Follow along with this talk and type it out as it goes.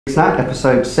Snack,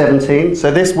 episode 17.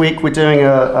 So this week we're doing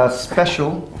a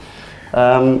special.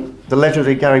 The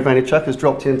legendary Gary Vaynerchuk has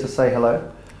dropped in to say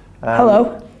hello.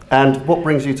 Hello. And what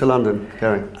brings you to London,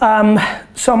 Gary?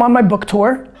 So I'm on my book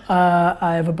tour.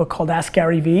 I have a book called Ask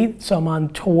Gary V. So I'm on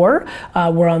tour.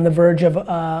 We're on the verge of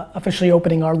officially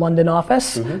opening our London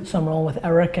office. Mm-hmm. So I'm rolling with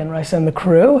Eric and Raisa and the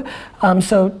crew.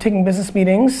 So taking business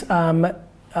meetings.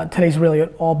 Today's really an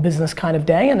all business kind of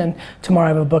day, and then tomorrow I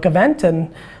have a book event,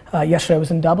 and yesterday I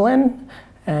was in Dublin,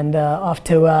 and off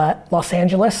to Los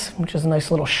Angeles, which is a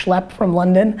nice little schlep from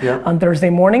London on Thursday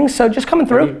morning. So just coming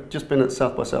through. Have you just been at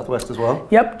South by Southwest as well?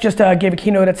 Yep, just gave a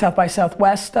keynote at South by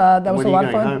Southwest. That was a lot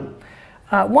of fun.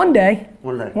 Home? One day.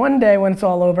 One day when it's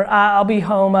all over. I'll be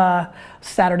home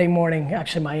Saturday morning,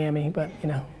 actually Miami, but you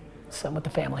know, so with the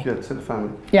family. Good, so the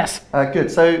family. Yes.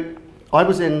 Good, so I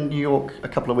was in New York a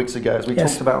couple of weeks ago, as we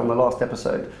talked about on the last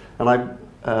episode, and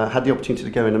I had the opportunity to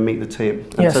go in and meet the team.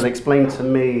 And so they explained to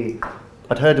me,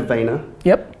 I'd heard of Vayner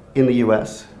in the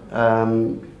US.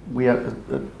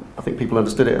 I think people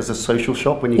understood it as a social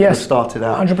shop when you kind of started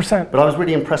out. 100%. But I was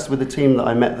really impressed with the team that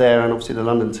I met there, and obviously the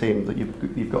London team that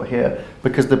you've got here,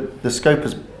 because the scope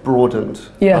has broadened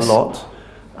a lot.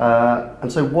 And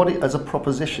so as a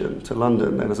proposition to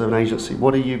London and as an agency,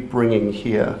 what are you bringing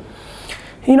here?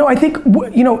 You know, I think,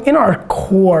 you know, in our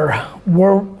core,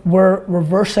 we're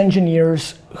reverse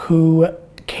engineers who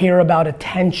care about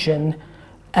attention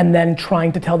and then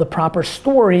trying to tell the proper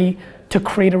story to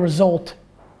create a result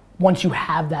once you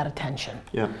have that attention.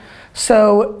 Yeah.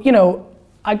 So, you know,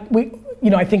 I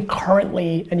think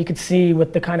currently, and you could see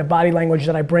with the kind of body language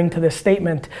that I bring to this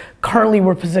statement, currently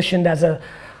we're positioned as a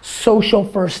social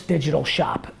first digital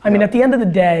shop. I mean, at the end of the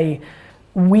day,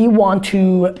 we want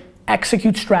to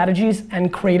execute strategies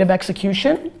and creative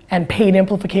execution and paid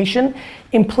amplification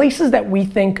in places that we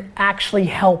think actually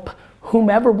help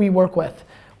whomever we work with,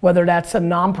 whether that's a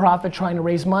nonprofit trying to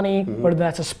raise money, whether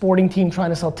that's a sporting team trying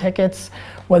to sell tickets,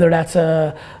 whether that's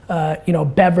a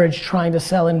beverage trying to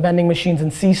sell in vending machines in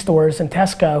C-stores and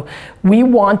Tesco. We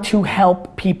want to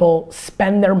help people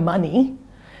spend their money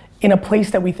in a place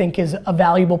that we think is a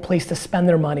valuable place to spend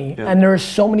their money. Yeah. And there are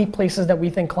so many places that we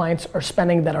think clients are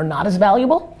spending that are not as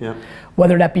valuable. Yeah.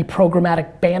 Whether that be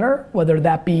programmatic banner, whether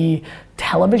that be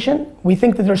television. We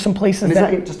think that there's some places and is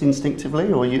that just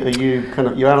instinctively, or are you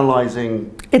you're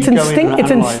analyzing? It's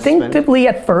instinctively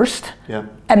at first,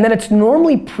 and then it's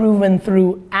normally proven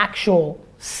through actual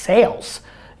sales.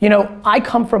 You know, I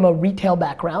come from a retail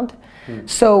background,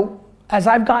 so as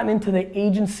I've gotten into the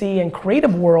agency and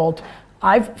creative world,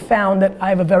 I've found that I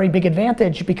have a very big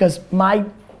advantage because my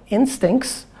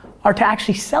instincts are to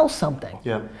actually sell something.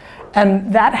 Yeah.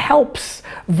 And that helps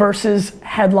versus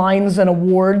headlines and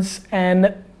awards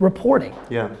and reporting.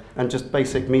 Yeah, and just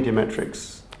basic media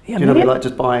metrics. Yeah, do you know what I mean? Like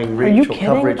just buying reach or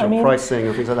coverage or pricing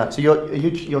or things like that. So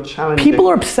you're challenging. People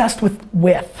are obsessed with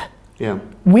width. Yeah.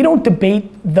 We don't debate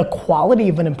the quality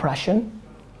of an impression.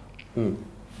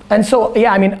 And so,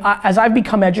 yeah, I mean, as I've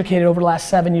become educated over the last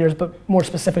 7 years, but more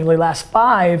specifically last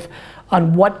 5,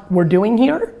 on what we're doing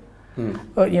here, you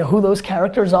know, who those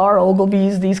characters are,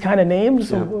 Ogilvy's, these kind of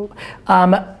names,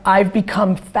 I've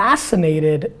become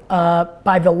fascinated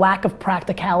by the lack of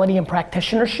practicality and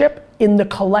practitionership in the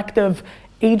collective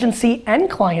agency and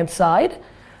client side.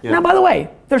 Yeah. Now, by the way,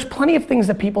 there's plenty of things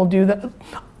that people do that,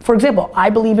 for example, I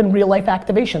believe in real life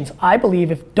activations. I believe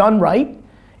if done right,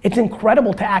 it's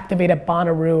incredible to activate at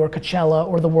Bonnaroo or Coachella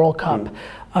or the World Cup.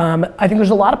 I think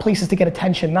there's a lot of places to get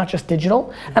attention, not just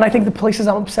digital. And I think the places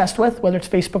I'm obsessed with, whether it's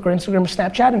Facebook or Instagram or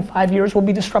Snapchat, in 5 years will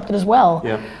be disrupted as well.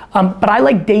 Yeah. But I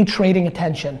like day trading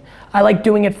attention. I like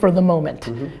doing it for the moment.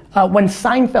 When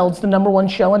Seinfeld's the #1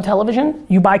 show on television,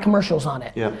 you buy commercials on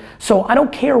it. Yeah. So I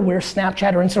don't care where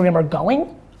Snapchat or Instagram are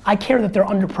going. I care that they're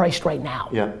underpriced right now.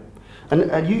 Yeah.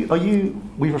 And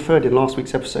we referred in last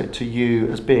week's episode to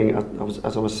you as being,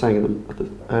 as I was saying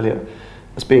earlier,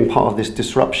 as being part of this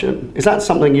disruption. Is that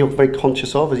something you're very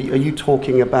conscious of? Are you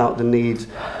talking about the need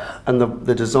and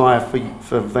the desire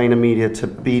for VaynerMedia to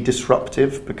be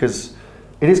disruptive? Because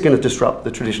it is going to disrupt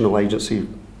the traditional agency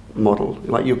model.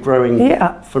 Like you're growing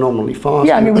phenomenally fast.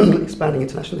 Yeah, I mean, we're expanding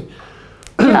internationally.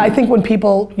 Yeah, I think when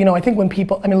people,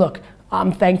 I mean, look,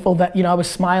 I'm thankful that, you know, I was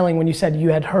smiling when you said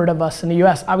you had heard of us in the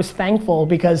US. I was thankful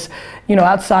because, you know,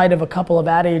 outside of a couple of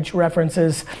Ad Age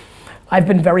references, I've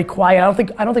been very quiet.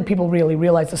 I don't think people really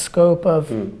realize the scope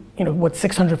of, you know, what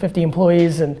 650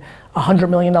 employees and $100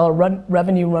 million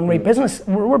revenue run rate business.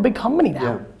 We're a big company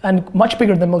now, and much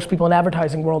bigger than most people in the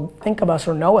advertising world think of us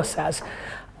or know us as.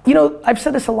 You know, I've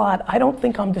said this a lot. I don't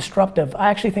think I'm disruptive. I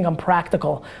actually think I'm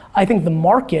practical. I think the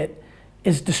market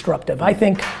is disruptive. I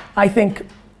think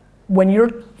when you're,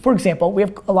 for example, we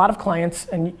have a lot of clients,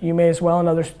 and you may as well, and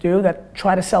others do, that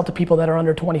try to sell to people that are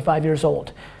under 25 years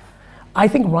old. I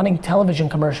think running television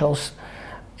commercials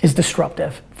is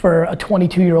disruptive for a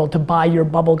 22-year-old to buy your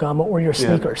bubble gum or your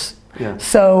sneakers. Yeah.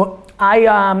 So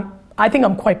I think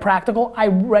I'm quite practical. I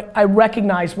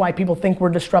recognize why people think we're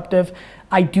disruptive.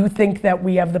 I do think that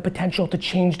we have the potential to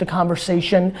change the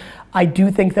conversation. I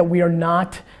do think that we are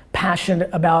not passionate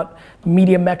about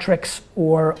media metrics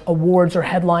or awards or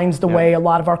headlines the way a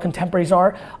lot of our contemporaries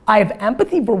are. I have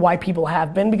empathy for why people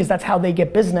have been, because that's how they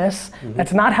get business. Mm-hmm.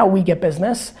 That's not how we get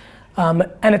business.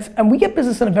 And we get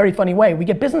business in a very funny way. We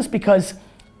get business because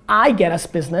I get us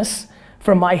business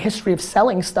from my history of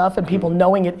selling stuff and people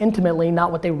knowing it intimately,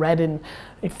 not what they read in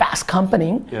a Fast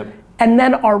Company. Yep. And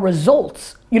then our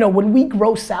results, when we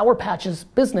grow Sour Patch's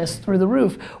business through the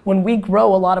roof, when we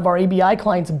grow a lot of our ABI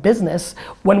clients' business,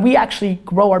 when we actually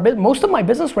grow our business, most of my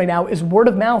business right now is word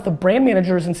of mouth of brand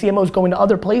managers and CMOs going to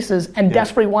other places and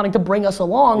desperately wanting to bring us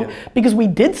along because we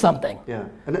did something. Yeah,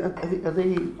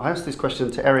 and I asked this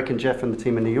question to Eric and Jeff and the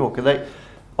team in New York.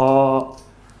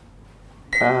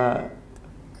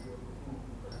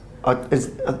 Are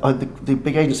the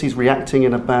big agencies reacting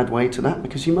in a bad way to that?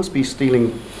 Because you must be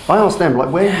stealing. I asked them,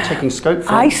 where are you taking scope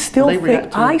from? I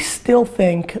still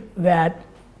think that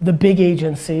the big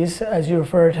agencies, as you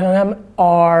refer to them,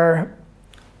 are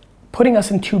putting us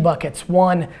in two buckets.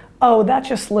 One, that's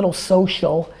just little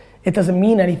social. It doesn't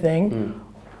mean anything.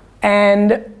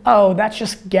 And, that's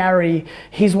just Gary.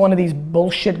 He's one of these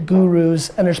bullshit gurus,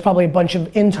 and there's probably a bunch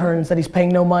of interns that he's paying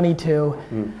no money to.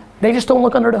 They just don't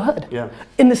look under the hood. Yeah.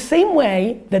 In the same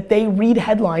way that they read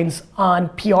headlines on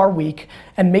PR Week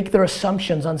and make their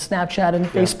assumptions on Snapchat and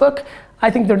Facebook, I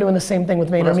think they're doing the same thing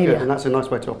with VaynerMedia. That's good, and that's a nice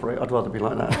way to operate. I'd rather be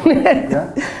like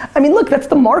that. I mean, look, that's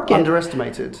the market.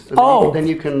 Underestimated. Then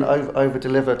you can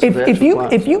over-deliver to the actual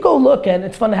client. If you go look, and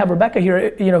it's fun to have Rebecca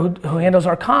here, who handles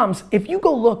our comms. If you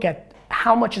go look at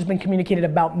how much has been communicated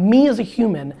about me as a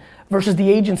human versus the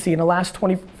agency in the last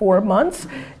 24 months,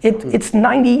 it's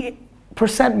 90%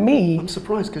 me. I'm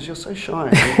surprised because you're so shy.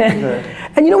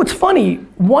 And it's funny,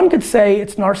 one could say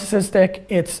it's narcissistic,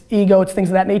 it's ego, it's things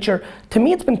of that nature. To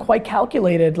me, it's been quite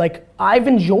calculated. I've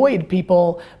enjoyed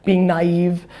people being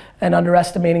naive and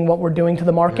underestimating what we're doing to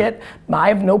the market. I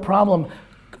have no problem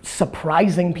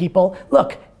surprising people.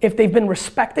 Look, if they've been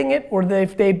respecting it or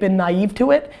if they've been naive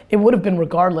to it, it would have been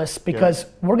regardless because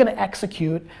we're gonna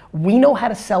execute. We know how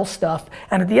to sell stuff.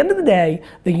 And at the end of the day,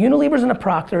 the Unilevers and the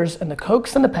Proctors and the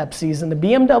Cokes and the Pepsis and the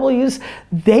BMWs,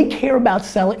 they care about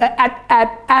selling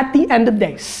at the end of the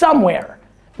day, somewhere.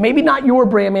 Maybe not your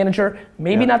brand manager,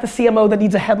 maybe not the CMO that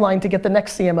needs a headline to get the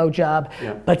next CMO job,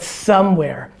 but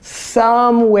somewhere,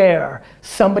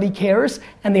 somebody cares.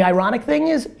 And the ironic thing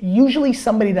is, usually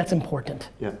somebody that's important.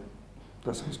 Yeah.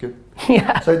 That sounds good.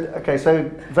 Yeah. So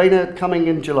Vayner coming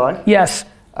in July. Yes.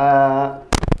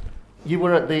 You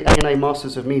were at the A&A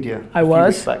Masters of Media. I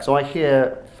was. Weeks back. So I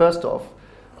hear, first off,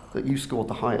 that you scored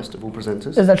the highest of all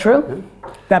presenters. Is that true? Yeah.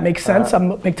 That makes sense. I'm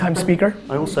a big time speaker.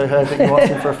 I also heard that you asked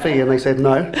them for a fee and they said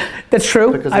no. That's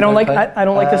true. I don't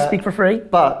like to speak for free.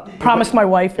 But promised my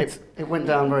wife it went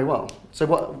down very well. So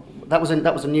what? That was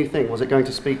a new thing. Was it going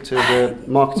to speak to the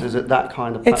marketers at that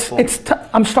kind of platform?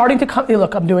 I'm starting to come.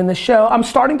 Look, I'm doing this show. I'm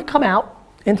starting to come out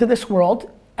into this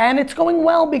world, and it's going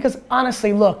well because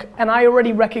honestly, look, and I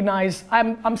already recognize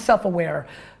I'm self-aware.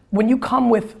 When you come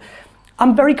with,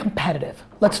 I'm very competitive.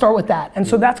 Let's start with that, and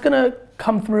so that's gonna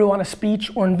come through on a speech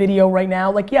or in video right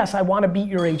now. Yes, I want to beat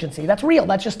your agency. That's real.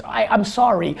 That's just I'm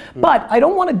sorry, but I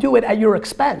don't want to do it at your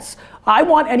expense. I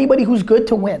want anybody who's good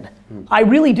to win. I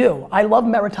really do. I love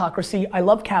meritocracy. I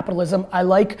love capitalism. I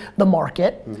like the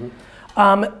market.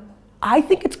 I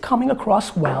think it's coming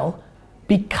across well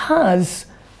because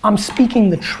I'm speaking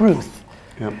the truth.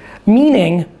 Yep.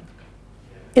 Meaning,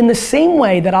 in the same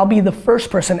way that I'll be the first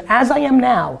person, as I am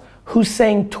now, who's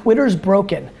saying Twitter's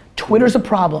broken, Twitter's a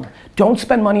problem, don't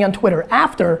spend money on Twitter.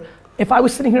 After, if I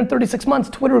was sitting here in 36 months,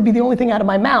 Twitter would be the only thing out of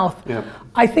my mouth. Yeah.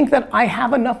 I think that I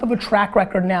have enough of a track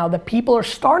record now that people are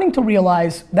starting to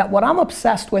realize that what I'm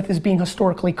obsessed with is being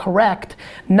historically correct,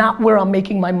 not where I'm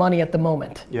making my money at the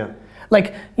moment. Yeah.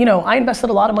 I invested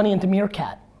a lot of money into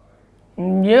Meerkat.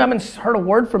 You haven't heard a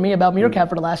word from me about Meerkat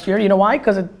for the last year. You know why?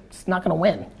 Because it's not gonna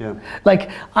win. Yeah.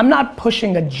 I'm not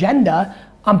pushing agenda,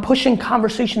 I'm pushing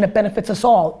conversation that benefits us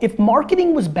all. If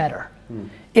marketing was better,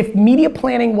 if media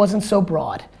planning wasn't so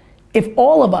broad, if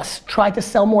all of us tried to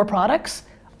sell more products,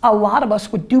 a lot of us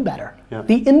would do better. Yep.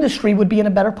 The industry would be in a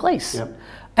better place. Yep.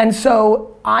 And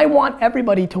so I want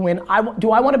everybody to win.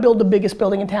 Do I want to build the biggest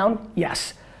building in town?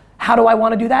 Yes. How do I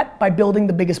want to do that? By building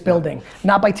the biggest building,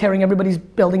 not by tearing everybody's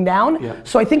building down. Yeah.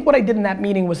 So I think what I did in that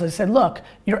meeting was I said, look,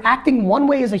 you're acting one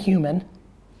way as a human,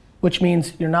 which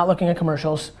means you're not looking at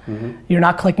commercials, you're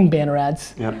not clicking banner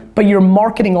ads, but you're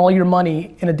marketing all your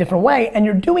money in a different way, and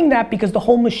you're doing that because the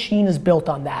whole machine is built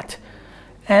on that.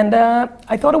 And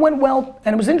I thought it went well,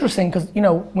 and it was interesting because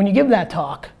when you give that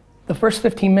talk, the first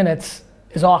 15 minutes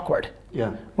is awkward.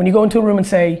 Yeah. When you go into a room and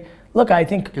say, look, I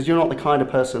think... Because you're not the kind of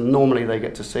person normally they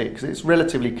get to see, because it's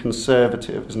relatively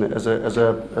conservative, isn't it, as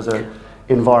a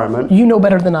environment? You know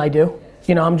better than I do.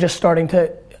 I'm just starting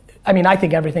to... I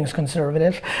think everything's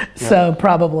conservative, so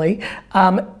probably.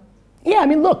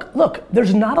 Look,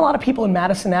 there's not a lot of people in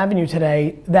Madison Avenue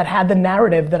today that had the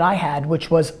narrative that I had,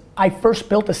 which was I first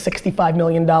built a $65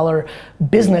 million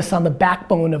business on the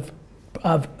backbone of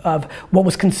what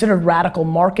was considered radical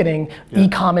marketing,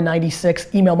 e-com in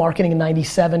 96, email marketing in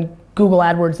 97, Google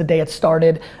AdWords the day it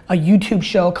started, a YouTube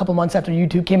show a couple months after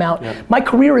YouTube came out. My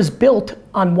career is built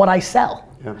on what I sell.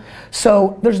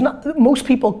 So most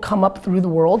people come up through the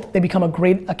world, they become a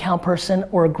great account person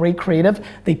or a great creative,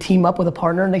 they team up with a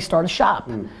partner and they start a shop.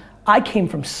 I came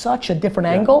from such a different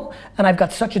angle and I've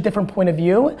got such a different point of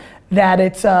view that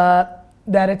it's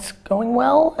going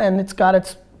well and it's got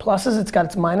its pluses, it's got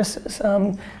its minuses,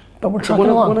 but we're trucking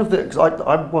along. Because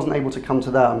I wasn't able to come to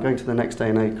that, I'm going to the next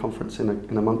ANA conference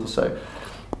in a month or so.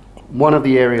 One of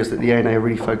the areas that the ANA are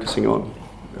really focusing on,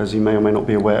 as you may or may not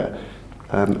be aware,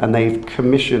 and they've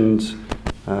commissioned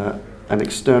an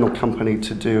external company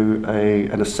to do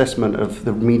an assessment of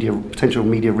the potential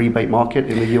media rebate market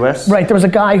in the US. Right, there was a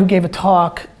guy who gave a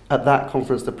talk at that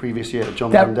conference the previous year,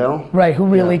 John Mandel. Right, who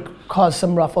really caused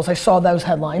some ruffles. I saw those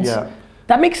headlines.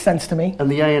 That makes sense to me. And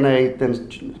the ANA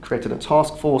then created a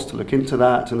task force to look into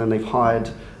that, and then they've hired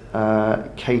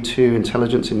K2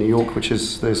 Intelligence in New York, which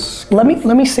is this... Let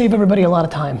me save everybody a lot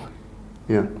of time.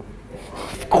 Yeah.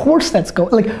 Of course that's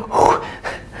going,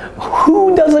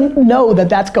 who doesn't know that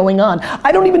that's going on?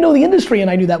 I don't even know the industry and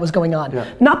I knew that was going on.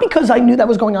 Not because I knew that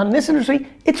was going on in this industry,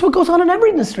 it's what goes on in every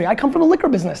industry. I come from the liquor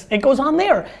business, it goes on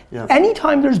there.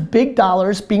 Anytime there's big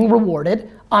dollars being rewarded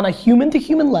on a human to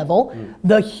human level,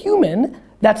 the human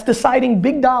that's deciding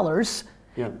big dollars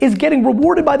is getting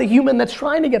rewarded by the human that's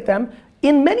trying to get them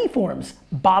in many forms.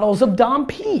 Bottles of Dom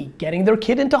P, getting their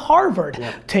kid into Harvard,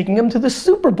 taking them to the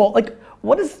Super Bowl.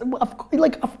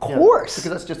 Of course. Because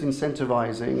that's just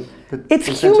incentivizing. It's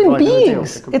human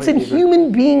beings. It's in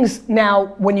human beings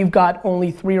now. When you've got only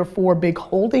 3 or 4 big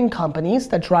holding companies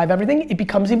that drive everything, it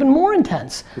becomes even more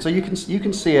intense. And so you can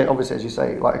see it, obviously, as you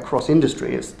say, like across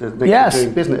industry. It's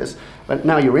doing business, but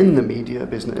now you're in the media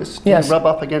business. Do you rub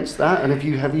up against that? And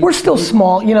have you? We're still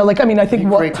small. I think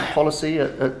what created policy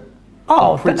at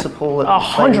principle.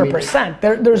 100%.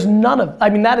 There's none of.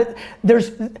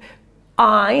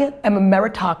 I am a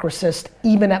meritocratist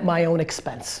even at my own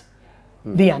expense.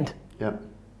 The end. Yeah.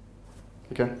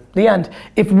 Okay. The end.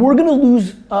 If we're gonna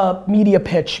lose a media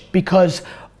pitch because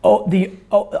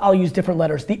I'll use different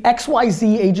letters, the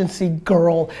XYZ agency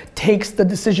girl takes the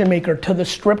decision maker to the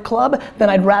strip club,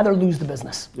 then I'd rather lose the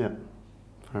business. Yeah.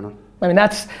 Fair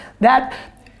enough. That's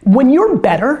when you're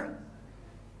better,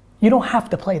 you don't have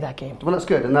to play that game. Well, that's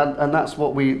good, and that's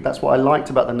what I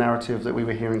liked about the narrative that we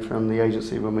were hearing from the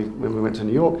agency when we went to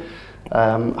New York.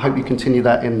 I hope you continue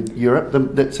that in Europe.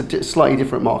 That's a slightly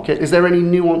different market. Is there any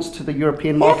nuance to the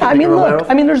European market that you're aware of?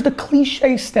 There's the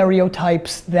cliche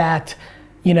stereotypes that,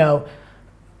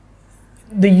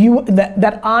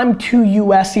 that I'm too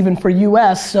US even for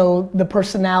US, so the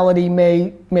personality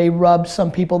may rub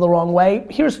some people the wrong way.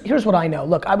 Here's what I know.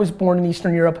 Look, I was born in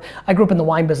Eastern Europe. I grew up in the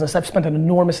wine business. I've spent an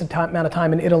enormous amount of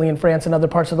time in Italy and France and other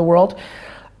parts of the world.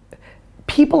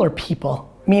 People are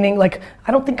people, meaning I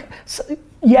don't think,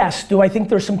 yes, do I think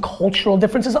there's some cultural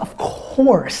differences? Of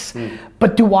course.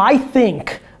 But do I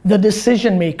think the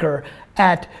decision maker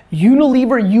at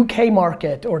Unilever UK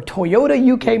market or Toyota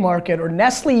UK market or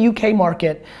Nestle UK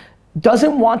market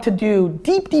doesn't want to do,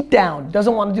 deep down,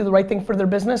 doesn't want to do the right thing for their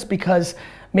business because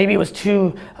maybe it was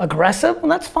too aggressive? Well,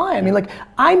 that's fine. And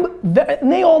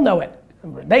they all know it.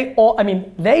 They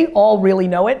all really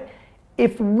know it.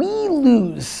 If we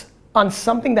lose on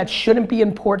something that shouldn't be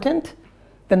important,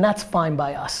 then that's fine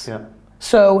by us.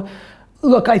 So,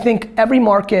 look, I think every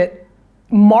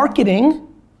marketing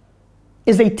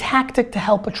is a tactic to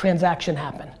help a transaction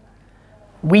happen.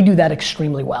 We do that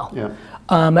extremely well.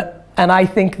 And I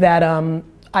think that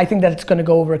it's going to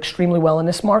go over extremely well in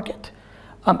this market.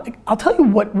 I'll tell you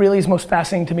what really is most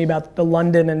fascinating to me about the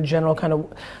London and general kind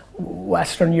of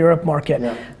Western Europe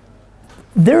market.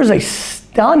 There's a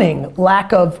stunning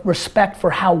lack of respect for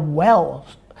how well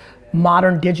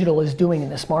modern digital is doing in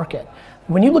this market.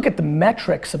 when you look at the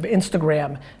metrics of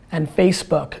Instagram and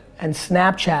Facebook and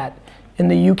Snapchat in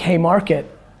the UK market,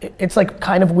 it's like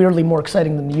kind of weirdly more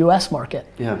exciting than the US market.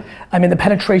 Yeah. I mean, the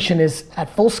penetration is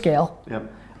at full scale.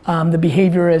 Yep. The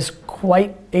behavior is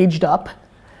quite aged up.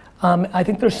 I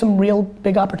think there's some real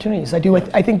big opportunities.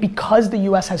 I think because the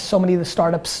US has so many of the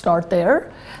startups start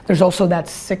there, there's also that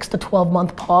 6 to 12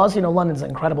 month pause. You know, London's an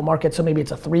incredible market, so maybe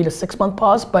it's a 3 to 6 month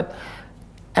pause, but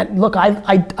and look,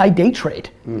 I day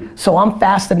trade. So I'm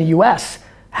fast in the US.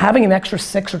 Having an extra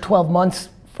 6 or 12 months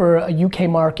for a UK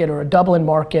market or a Dublin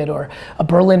market or a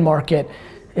Berlin market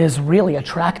is really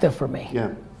attractive for me.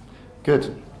 Yeah,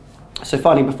 good. So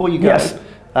finally, before you go, yes.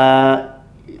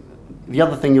 The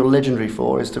other thing you're legendary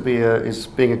for is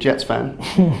being a Jets fan.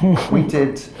 We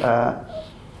did,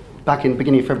 back in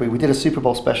beginning of February, we did a Super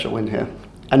Bowl special in here.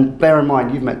 And bear in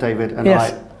mind, you've met David and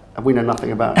yes. and we know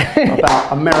nothing about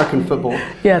American football.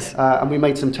 Yes. And we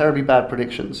made some terribly bad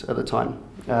predictions at the time.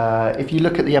 If you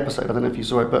look at the episode, I don't know if you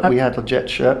saw it, but we had a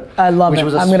Jets shirt. I love it. Which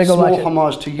was I'm gonna go watch it. small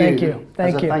homage to you. Thank you.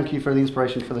 Thank you. Thank you for the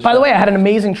inspiration for the show. By the way, I had an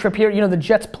amazing trip here. You know, the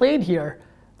Jets played here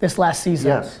this last season.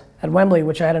 Yes. At Wembley,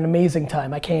 which I had an amazing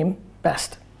time. I came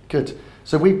best. Good.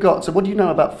 So what do you know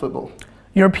about football?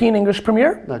 European English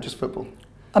Premier? No, just football.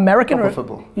 American Proper or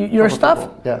football? Your Proper stuff?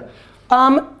 Football.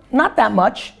 Yeah. Not that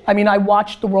much. I mean, I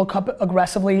watched the World Cup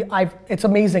aggressively. It's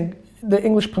amazing. The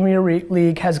English Premier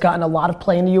League has gotten a lot of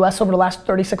play in the US over the last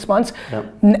 36 months.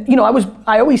 Yep. You know,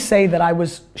 I always say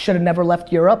that should have never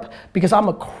left Europe because I'm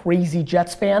a crazy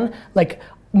Jets fan. Like,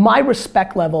 my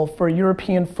respect level for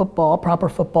European football, proper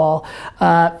football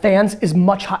fans is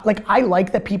much higher. Like, I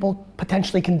like that people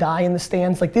potentially can die in the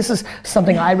stands. Like, this is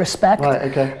something I respect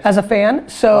as a fan.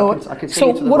 So, I can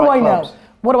so what do I know? Clubs.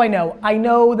 What do I know? I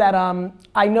know that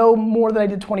I know more than I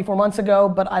did 24 months ago,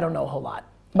 but I don't know a whole lot.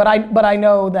 But I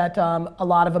know that a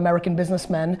lot of American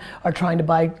businessmen are trying to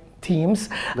buy teams.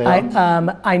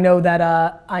 I know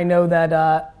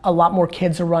that a lot more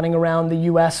kids are running around the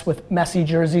U.S. with Messi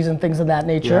jerseys and things of that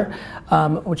nature,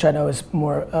 which I know is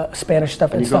more Spanish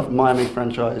stuff. And you've got Miami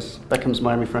franchise, Beckham's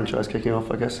Miami franchise kicking off,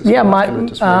 I guess. Yeah,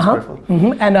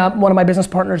 and one of my business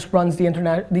partners runs the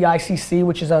ICC,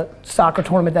 which is a soccer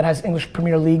tournament that has English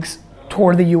Premier Leagues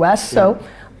tour the U.S. So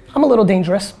I'm a little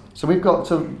dangerous. So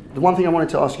the one thing I wanted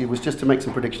to ask you was just to make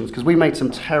some predictions, because we made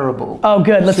some terrible Oh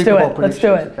good, let's Super do Bowl it. Let's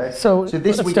do it. Okay? So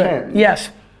this weekend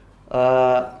yes.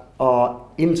 Are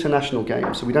international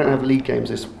games. So we don't have league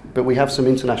games but we have some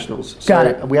internationals. Got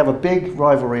it. We have a big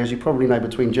rivalry, as you probably know,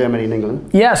 between Germany and England.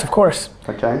 Yes, of course.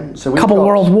 Okay. So we've got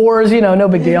world wars, you know, no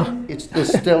big deal.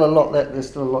 There's still a lot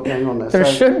going on there. There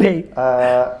should be.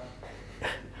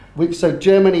 So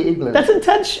Germany, England. That's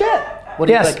intense shit. What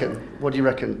do you reckon? What do you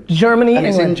reckon? Germany, and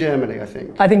England. It's in Germany, I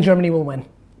think. I think Germany will win.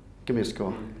 Give me a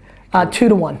score.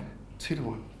 2-1.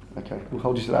 2-1. Okay, we'll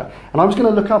hold you to that. And I was going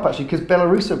to look up actually because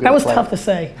Belarus are going to play. That was tough to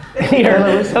say.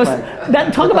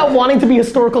 Talk about wanting to be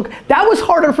historical. That was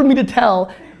harder for me to tell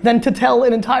than to tell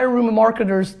an entire room of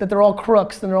marketers that they're all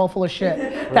crooks and they're all full of shit.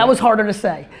 Right. That was harder to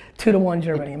say. 2-1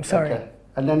 Germany. I'm sorry. Okay.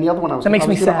 And then the other one I was going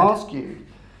to ask you.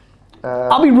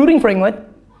 I'll be rooting for England,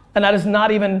 and that is not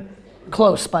even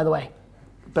close, by the way.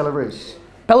 Belarus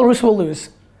will lose.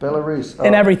 Belarus.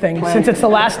 In everything, since it's the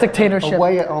last dictatorship.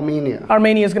 Away at Armenia.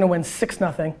 Armenia's going to win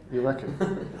 6-0. You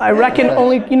reckon? I reckon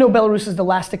only, Belarus is the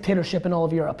last dictatorship in all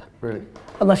of Europe. Really?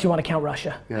 Unless you want to count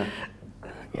Russia. Yeah.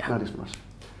 That is Russia.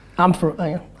 I'm for,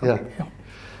 yeah.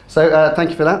 So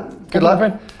thank you for that. Good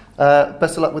luck.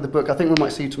 Best of luck with the book. I think we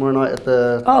might see you tomorrow night at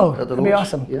the launch. That'd be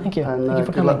awesome. Yeah. Thank you. And Thank you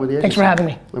for good luck with the agency. Thanks for having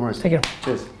me. No worries. Take care.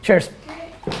 Cheers. Cheers.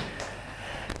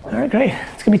 All right, great.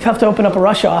 It's going to be tough to open up a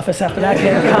Russia office after that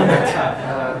kind of comment.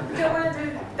 Do you want to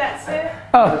do that's it?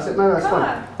 Oh. That's it? No, that's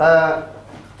fine.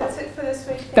 That's it for this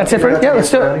week. That's it for it? Yeah, let's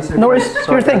do it. No worries.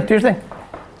 Do your thing. Do your thing.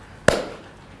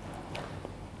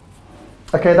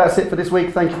 Okay, that's it for this week.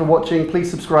 Thank you for watching. Please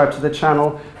subscribe to the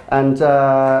channel and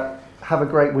have a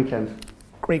great weekend.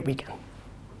 Great weekend.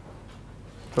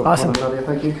 Cool. Awesome.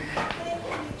 Thank you.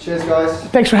 Cheers, guys.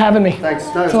 Thanks for having me. Thanks.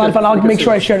 No, it's a lot of fun. I'll make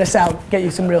sure I share this out. Get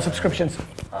you some real subscriptions.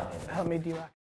 How many do you